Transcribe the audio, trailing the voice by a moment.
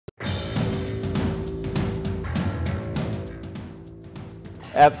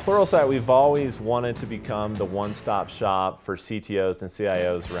At Pluralsight, we've always wanted to become the one-stop shop for CTOs and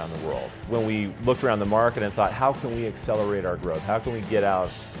CIOs around the world. When we looked around the market and thought, how can we accelerate our growth? How can we get out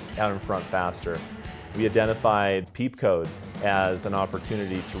in front faster? We identified PeepCode as an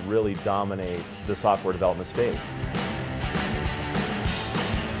opportunity to really dominate the software development space.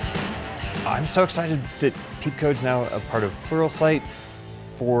 I'm so excited that PeepCode's now a part of Pluralsight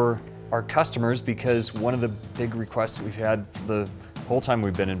for our customers, because one of the big requests we've had for the whole time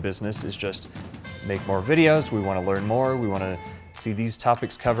we've been in business is just make more videos. We want to learn more. We want to see these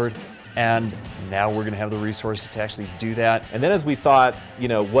topics covered. And now we're going to have the resources to actually do that. And then as we thought,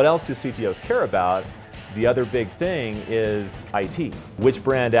 what else do CTOs care about? The other big thing is IT. Which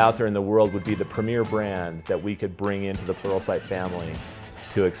brand out there in the world would be the premier brand that we could bring into the Pluralsight family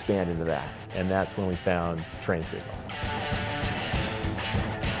to expand into that? And that's when we found TrainSignal.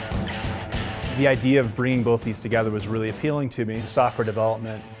 The idea of bringing both these together was really appealing to me. The software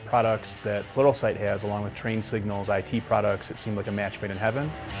development products that Pluralsight has, along with TrainSignal's IT products, it seemed like a match made in heaven.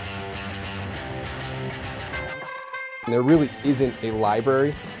 There really isn't a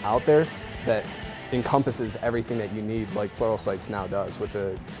library out there that encompasses everything that you need like Pluralsight's now does, with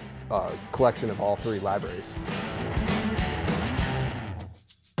a collection of all three libraries.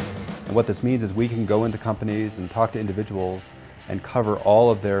 And what this means is we can go into companies and talk to individuals and cover all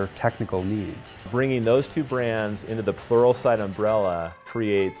of their technical needs. Bringing those two brands into the Pluralsight umbrella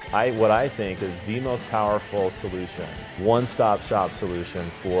creates what I think is the most powerful solution, one-stop shop solution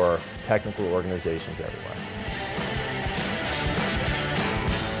for technical organizations everywhere.